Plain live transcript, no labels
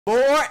For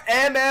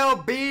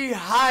MLB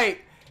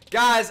hype.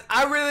 Guys,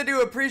 I really do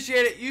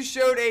appreciate it. You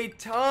showed a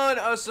ton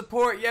of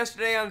support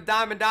yesterday on the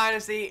Diamond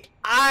Dynasty.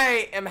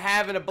 I am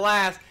having a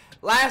blast.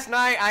 Last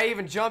night, I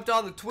even jumped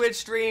on the Twitch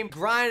stream,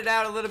 grinded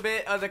out a little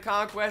bit of the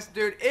Conquest.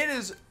 Dude, it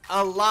is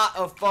a lot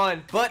of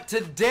fun. But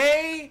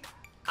today,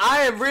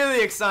 I am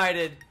really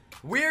excited.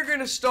 We're going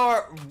to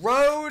start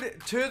Road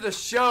to the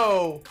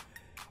Show.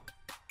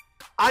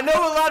 I know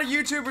a lot of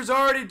YouTubers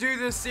already do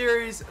this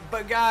series,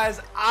 but guys,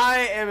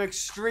 I am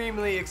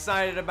extremely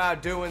excited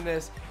about doing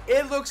this.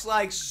 It looks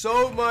like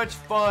so much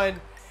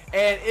fun,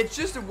 and it's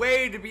just a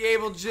way to be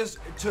able just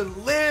to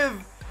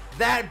live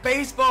that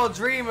baseball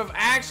dream of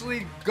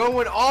actually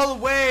going all the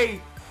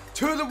way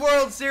to the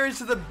World Series,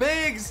 to the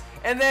bigs,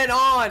 and then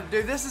on.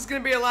 Dude, this is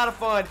going to be a lot of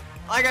fun.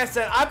 Like I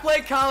said, I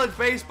played college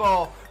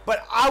baseball,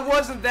 but I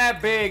wasn't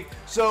that big,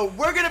 so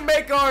we're going to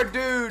make our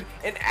dude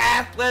an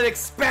athletic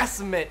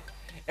specimen.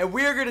 And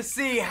we're going to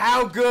see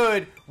how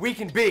good we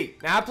can be.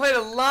 Now, I played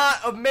a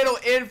lot of middle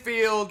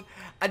infield.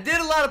 I did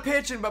a lot of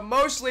pitching, but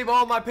mostly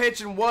all my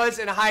pitching was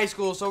in high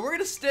school. So we're going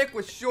to stick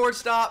with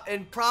shortstop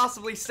and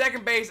possibly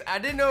second base. I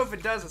didn't know if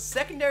it does a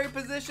secondary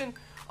position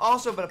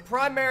also, but a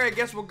primary, I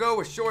guess we'll go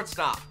with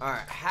shortstop. All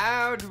right,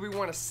 how do we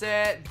want to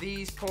set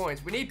these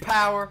points? We need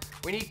power,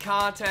 we need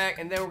contact,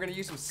 and then we're going to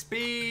use some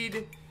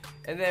speed.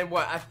 And then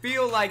what? I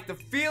feel like the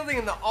fielding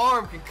and the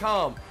arm can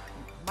come.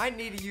 Might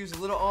need to use a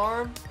little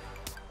arm.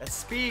 A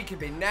speed can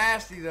be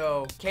nasty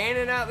though.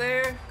 Cannon out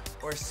there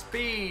or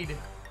speed?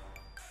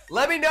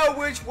 Let me know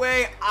which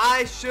way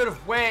I should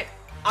have went.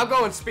 I'm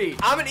going speed.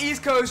 I'm an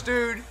East Coast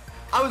dude.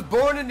 I was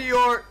born in New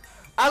York.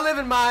 I live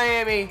in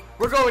Miami.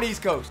 We're going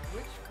East Coast.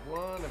 Which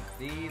one of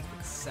these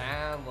would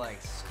sound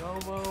like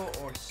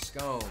Scomo or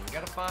Scone? We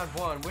gotta find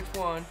one. Which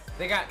one?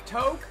 They got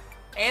Toke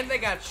and they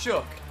got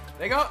Shook.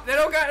 They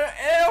don't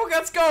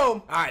got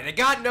Scone. Alright, they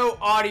got no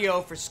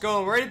audio for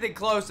Scone or anything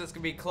close that's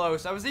gonna be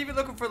close. I was even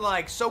looking for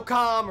like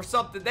SOCOM or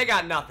something. They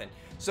got nothing.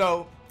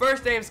 So,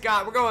 first name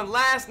Scott. We're going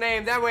last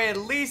name. That way, at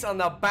least on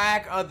the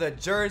back of the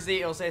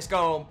jersey, it'll say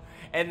Scone.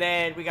 And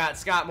then we got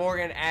Scott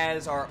Morgan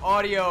as our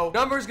audio.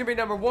 Number is gonna be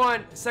number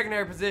 1.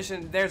 Secondary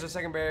position. There's our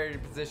secondary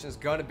position is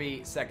gonna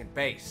be second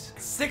base.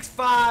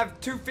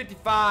 6'5",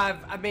 255.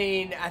 I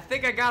mean, I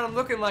think I got him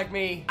looking like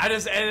me. I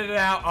just edited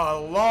out a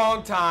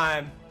long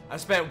time. I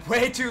spent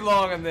way too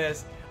long on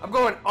this. I'm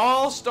going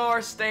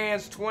All-Star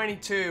Stands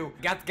 22.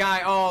 Got the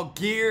guy all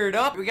geared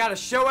up. We got a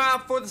show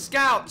out for the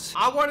scouts.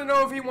 I want to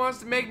know if he wants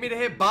to make me to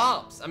hit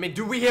bombs. I mean,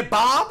 do we hit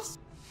bombs?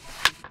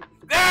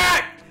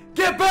 Ah!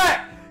 Get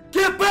back!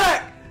 Get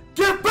back!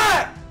 Get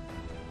back!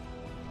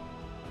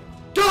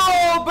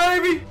 Go,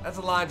 baby! That's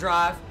a line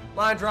drive.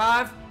 Line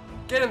drive.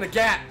 Get in the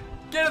gap.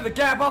 Get in the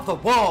gap off the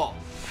wall.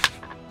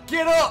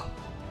 Get up!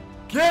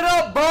 Get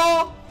up,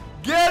 ball!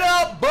 Get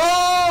up,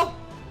 ball!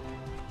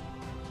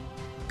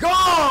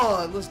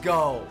 Gone! Let's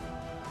go.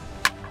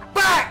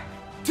 Back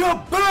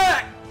to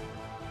back!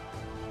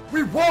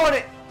 We want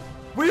it!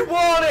 We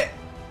want it!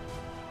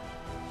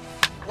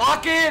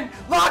 Lock in!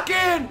 Lock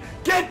in!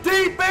 Get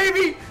deep,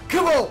 baby!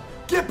 Come on!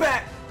 Get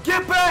back!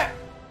 Get back!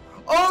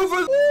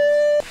 Over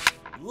the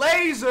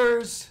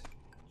lasers!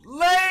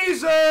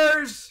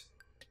 Lasers!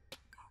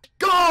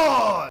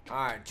 Gone!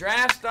 Alright,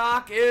 draft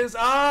stock is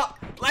up.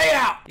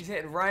 Layout! He's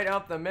hitting right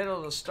up the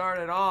middle to start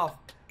it off.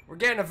 We're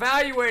getting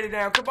evaluated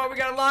now. Come on, we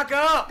gotta lock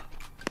up.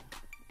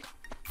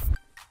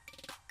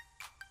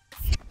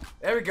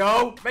 There we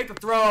go. Make the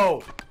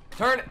throw.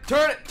 Turn it,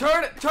 turn it,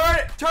 turn it, turn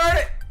it, turn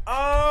it.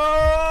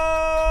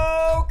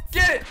 Oh,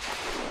 get it.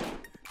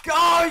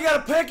 Oh, you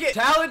gotta pick it.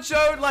 Talent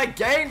showed like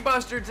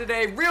gangbuster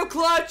today. Real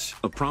clutch.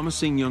 A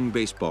promising young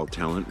baseball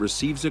talent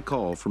receives a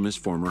call from his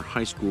former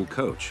high school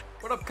coach.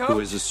 What up, coach? Who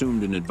has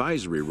assumed an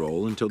advisory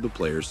role until the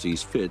player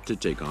sees fit to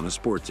take on a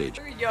sports agent.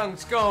 Very young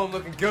Scone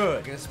looking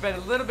good. Gonna spend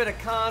a little bit of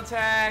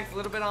contact, a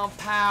little bit on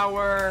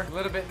power, a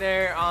little bit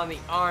there on the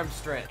arm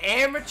strength.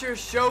 Amateur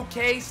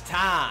showcase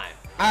time.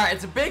 Alright,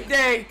 it's a big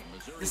day.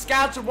 The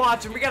scouts are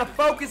watching. We gotta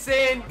focus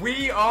in.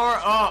 We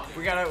are up.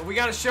 We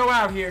gotta show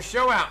out here.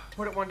 Show out.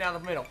 Put it one down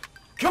the middle.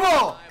 Come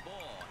on!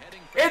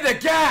 In the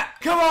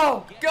gap! Come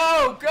on!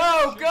 Go,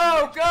 go,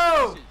 go,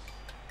 go!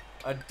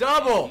 A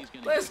double.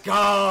 Let's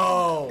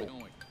go.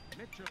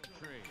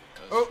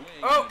 Oh,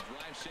 oh.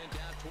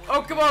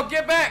 Oh, come on.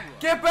 Get back.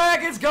 Get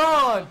back. It's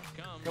gone.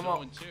 Come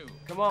on.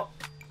 Come on.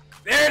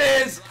 There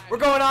it is. We're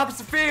going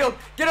opposite field.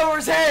 Get over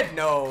his head.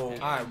 No.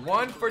 All right,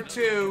 1 for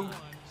 2.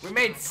 We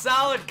made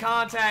solid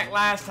contact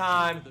last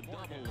time.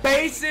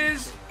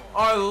 Bases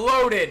are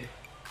loaded.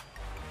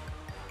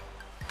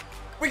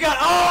 We got,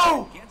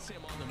 oh!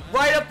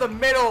 Right up the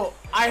middle.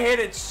 I hit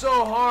it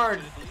so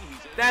hard.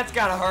 That's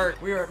gotta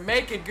hurt. We were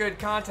making good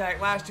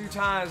contact last 2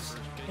 times.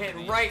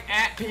 Hitting right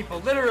at people,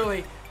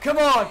 literally. Come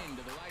on.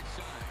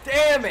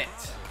 Damn it.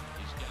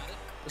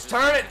 Let's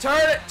turn it,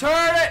 turn it,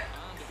 turn it.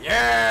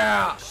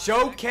 Yeah.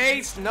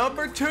 Showcase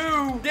number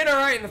 2. Did all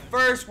right in the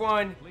first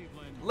one.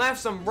 Left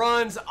some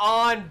runs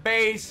on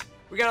base.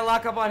 We gotta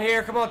lock up on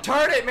here. Come on,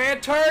 turn it,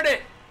 man, turn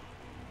it.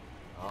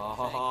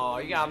 Oh,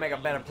 you gotta make a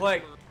better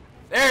play.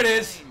 There it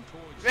is.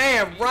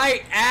 Man,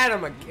 right at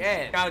him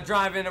again. Gotta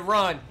drive in a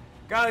run.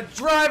 Gotta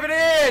drive it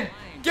in.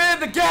 Get in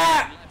the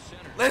gap.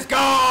 Let's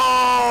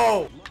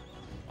go.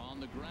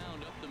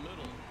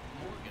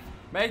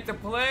 Make the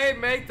play,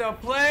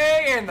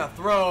 and the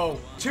throw.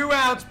 2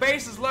 outs,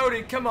 bases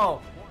loaded. Come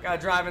on. Gotta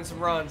drive in some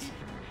runs.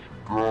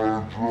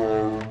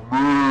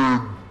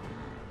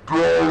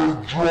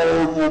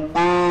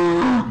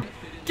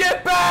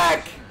 Get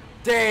back!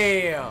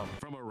 Damn.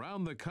 From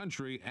around the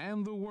country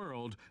and the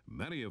world,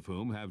 many of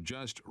whom have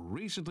just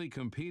recently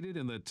competed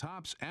in the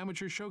Topps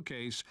Amateur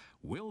Showcase,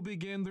 will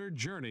begin their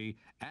journey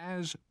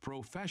as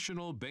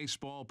professional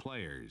baseball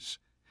players.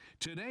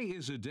 Today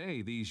is a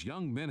day these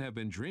young men have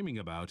been dreaming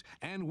about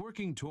and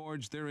working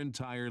towards their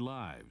entire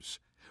lives.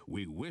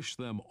 We wish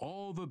them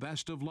all the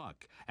best of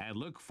luck and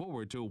look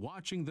forward to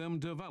watching them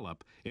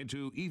develop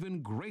into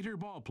even greater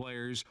ball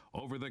players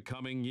over the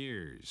coming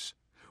years.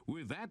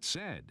 With that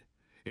said,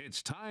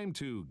 it's time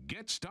to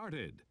get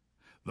started.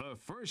 The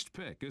first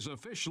pick is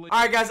officially... All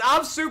right, guys,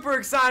 I'm super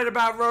excited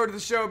about Road to the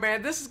Show,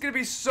 man. This is going to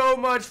be so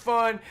much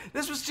fun.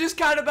 This was just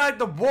kind of like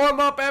the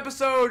warm-up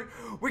episode.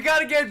 We got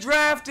to get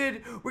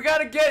drafted. We got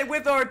to get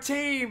with our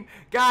team.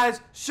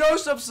 Guys, show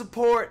some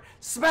support.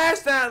 Smash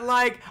that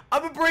like.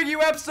 I'm going to bring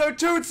you episode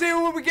 2 and see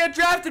who we get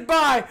drafted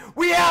by.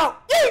 We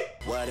out. Yee!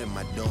 What am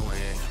I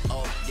doing?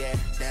 Oh, yeah,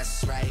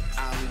 that's right.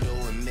 I'm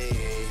doing me.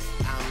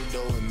 I'm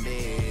doing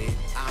me.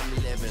 I'm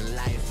living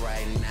life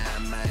right now,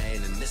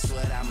 man. And this is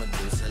what I'ma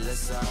do till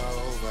it's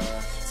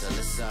over.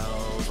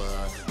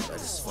 But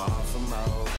it's far from over.